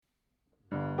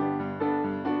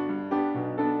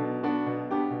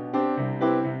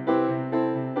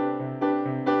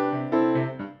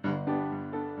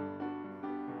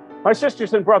My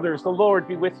sisters and brothers, the Lord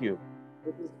be with you.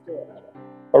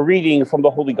 A reading from the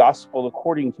Holy Gospel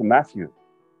according to Matthew.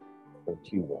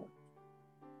 Thank you, Lord.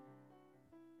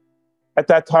 At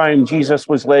that time, Jesus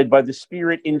was led by the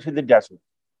Spirit into the desert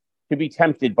to be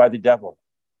tempted by the devil.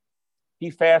 He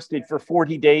fasted for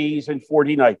 40 days and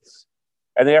 40 nights,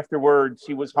 and afterwards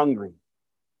he was hungry.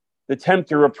 The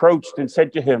tempter approached and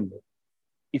said to him,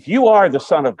 "If you are the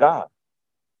Son of God,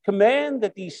 command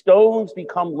that these stones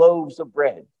become loaves of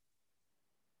bread."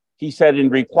 He said in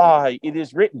reply, "It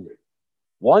is written,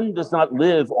 one does not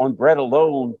live on bread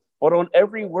alone, but on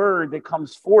every word that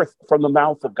comes forth from the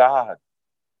mouth of God."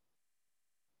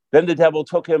 Then the devil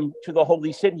took him to the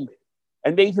holy city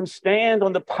and made him stand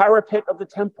on the parapet of the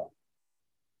temple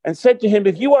and said to him,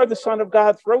 "If you are the Son of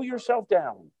God, throw yourself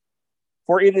down.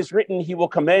 For it is written, he will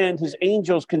command his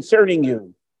angels concerning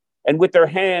you, and with their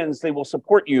hands they will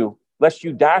support you, lest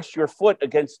you dash your foot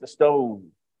against the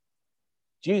stone."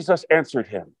 Jesus answered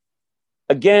him,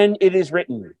 "Again it is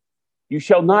written, you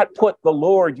shall not put the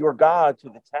Lord your God to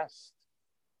the test."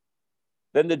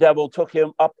 Then the devil took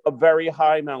him up a very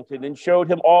high mountain and showed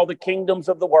him all the kingdoms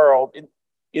of the world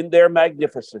in their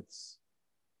magnificence.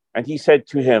 And he said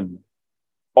to him,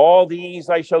 "All these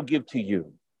I shall give to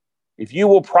you, if you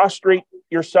will prostrate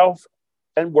yourself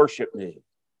and worship me."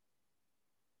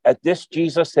 At this,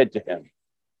 Jesus said to him,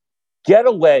 "Get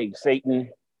away,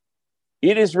 Satan.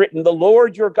 It is written, the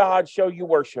Lord your God shall you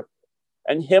worship,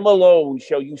 and him alone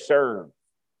shall you serve."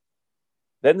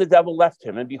 Then the devil left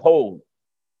him, and behold,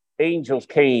 angels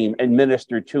came and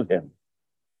ministered to him.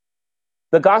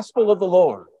 The gospel of the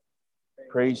Lord.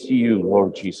 Praise to you,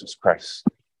 Lord Jesus Christ.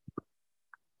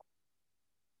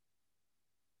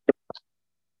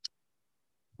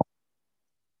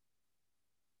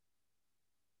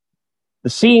 The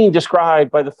scene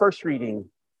described by the first reading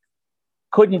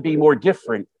couldn't be more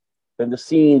different than the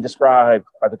scene described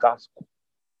by the gospel.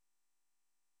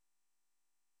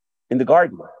 In the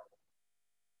garden,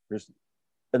 there's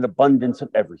an abundance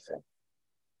of everything.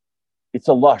 It's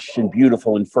a lush and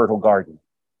beautiful and fertile garden,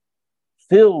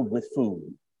 filled with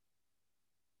food.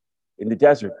 In the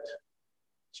desert,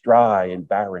 it's dry and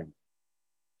barren,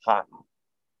 hot,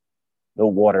 no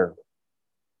water,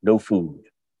 no food,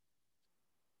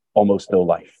 almost no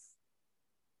life.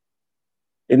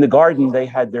 In the garden, they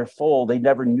had their full. They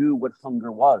never knew what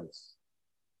hunger was.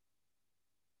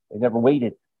 They never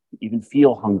waited to even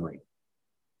feel hungry.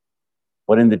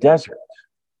 But in the desert,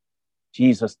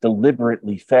 Jesus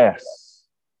deliberately fasts,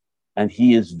 and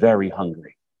he is very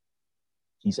hungry.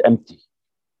 He's empty.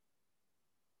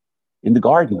 In the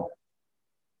garden,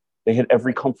 they had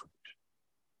every comfort.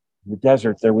 In the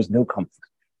desert, there was no comfort.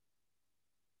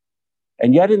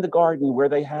 And yet in the garden, where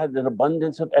they had an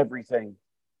abundance of everything,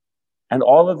 and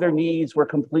all of their needs were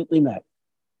completely met,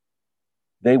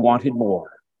 they wanted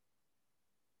more.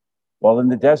 While in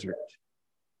the desert,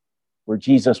 where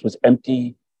Jesus was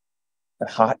empty and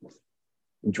hot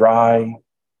and dry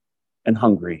and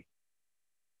hungry,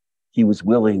 he was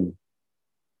willing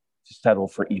to settle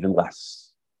for even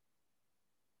less.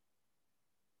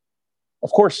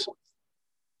 Of course,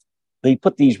 they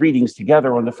put these readings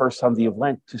together on the first Sunday of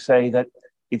Lent to say that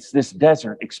it's this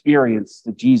desert experience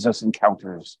that Jesus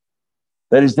encounters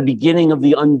that is the beginning of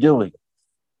the undoing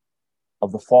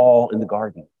of the fall in the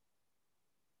garden.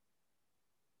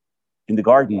 In the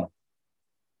garden,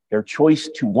 their choice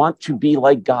to want to be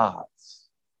like gods,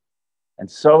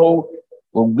 and so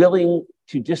were willing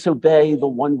to disobey the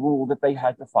one rule that they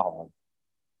had to follow,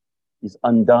 is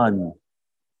undone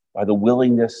by the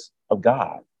willingness of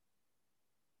God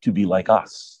to be like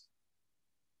us.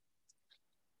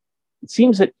 It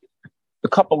seems that the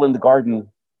couple in the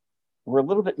garden were a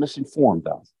little bit misinformed,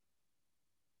 though.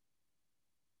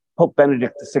 Pope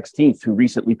Benedict XVI, who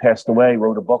recently passed away,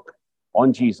 wrote a book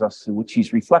on Jesus in which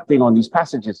he's reflecting on these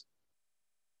passages.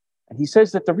 And he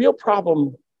says that the real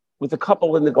problem with the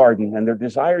couple in the garden and their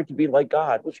desire to be like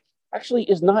God, which actually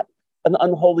is not an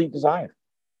unholy desire.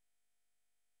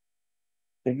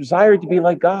 Their desire to be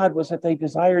like God was that they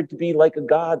desired to be like a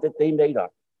God that they made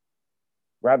up,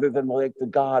 rather than like the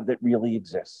God that really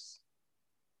exists.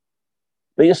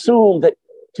 They assumed that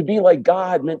to be like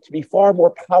God meant to be far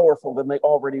more powerful than they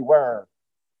already were.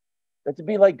 That to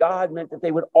be like God meant that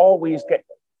they would always get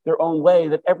their own way,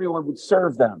 that everyone would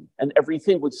serve them and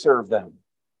everything would serve them.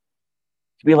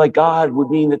 To be like God would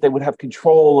mean that they would have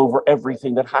control over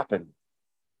everything that happened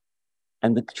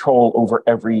and the control over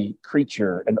every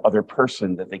creature and other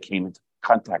person that they came into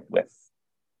contact with.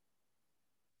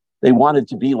 They wanted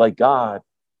to be like God,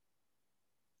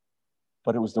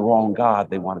 but it was the wrong God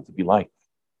they wanted to be like.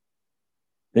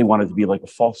 They wanted to be like a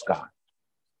false God,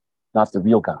 not the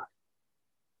real God.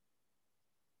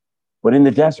 But in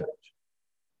the desert,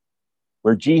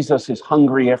 where Jesus is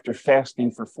hungry after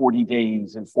fasting for 40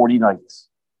 days and 40 nights,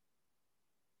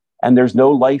 and there's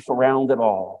no life around at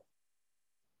all,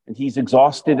 and he's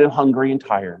exhausted and hungry and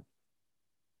tired,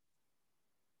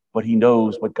 but he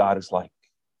knows what God is like.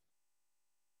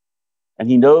 And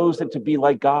he knows that to be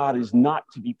like God is not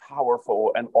to be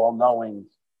powerful and all-knowing.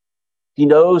 He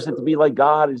knows that to be like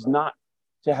God is not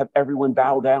to have everyone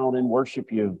bow down and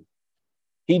worship you.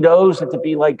 He knows that to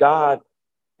be like God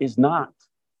is not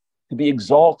to be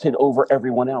exalted over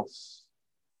everyone else,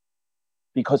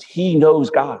 because he knows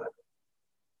God.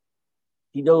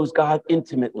 He knows God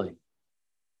intimately.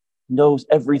 He knows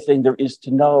everything there is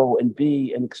to know and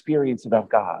be and experience about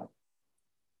God.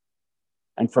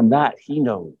 And from that, he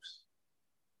knows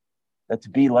that to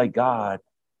be like God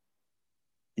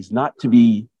is not to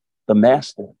be the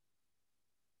master,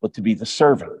 but to be the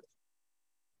servant.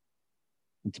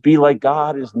 And to be like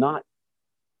God is not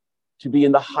to be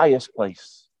in the highest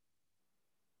place,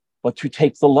 but to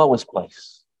take the lowest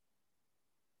place.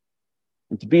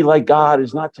 And to be like God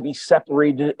is not to be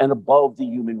separated and above the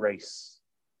human race,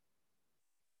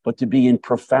 but to be in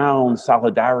profound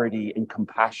solidarity and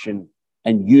compassion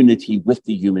and unity with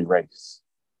the human race,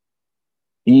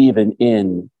 even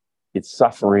in its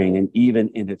suffering and even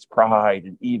in its pride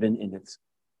and even in its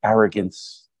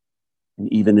arrogance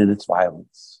and even in its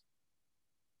violence.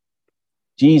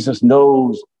 Jesus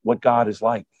knows what God is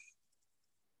like,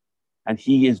 and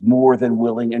he is more than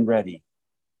willing and ready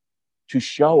to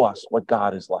show us what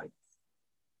God is like.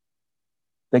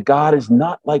 That God is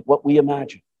not like what we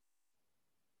imagine.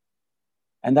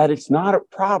 And that it's not a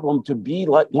problem to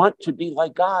want to be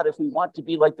like God if we want to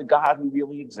be like the God who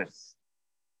really exists.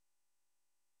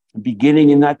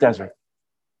 Beginning in that desert,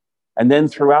 and then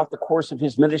throughout the course of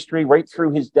his ministry, right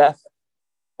through his death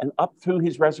and up through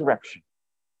his resurrection,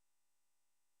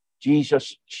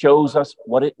 Jesus shows us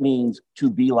what it means to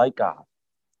be like God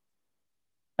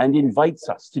and invites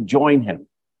us to join him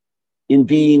in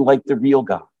being like the real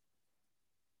God,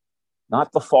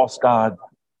 not the false God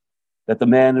that the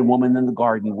man and woman in the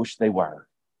garden wished they were,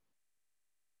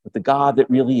 but the God that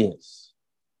really is,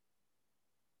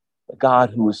 the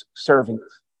God who is servant,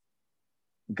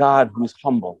 a God who is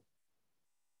humble,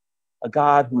 a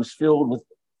God who is filled with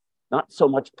not so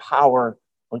much power,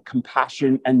 but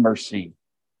compassion and mercy,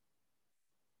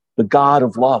 the God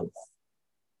of love,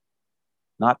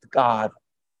 not the God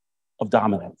of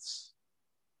dominance.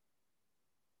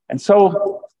 And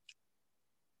so,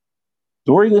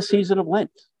 during the season of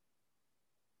Lent,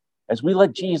 as we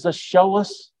let Jesus show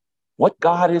us what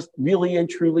God is really and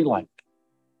truly like,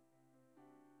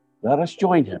 let us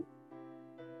join him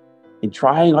in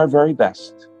trying our very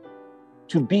best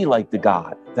to be like the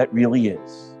God that really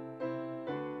is,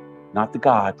 not the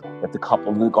God that the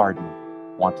couple in the garden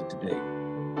wanted to be.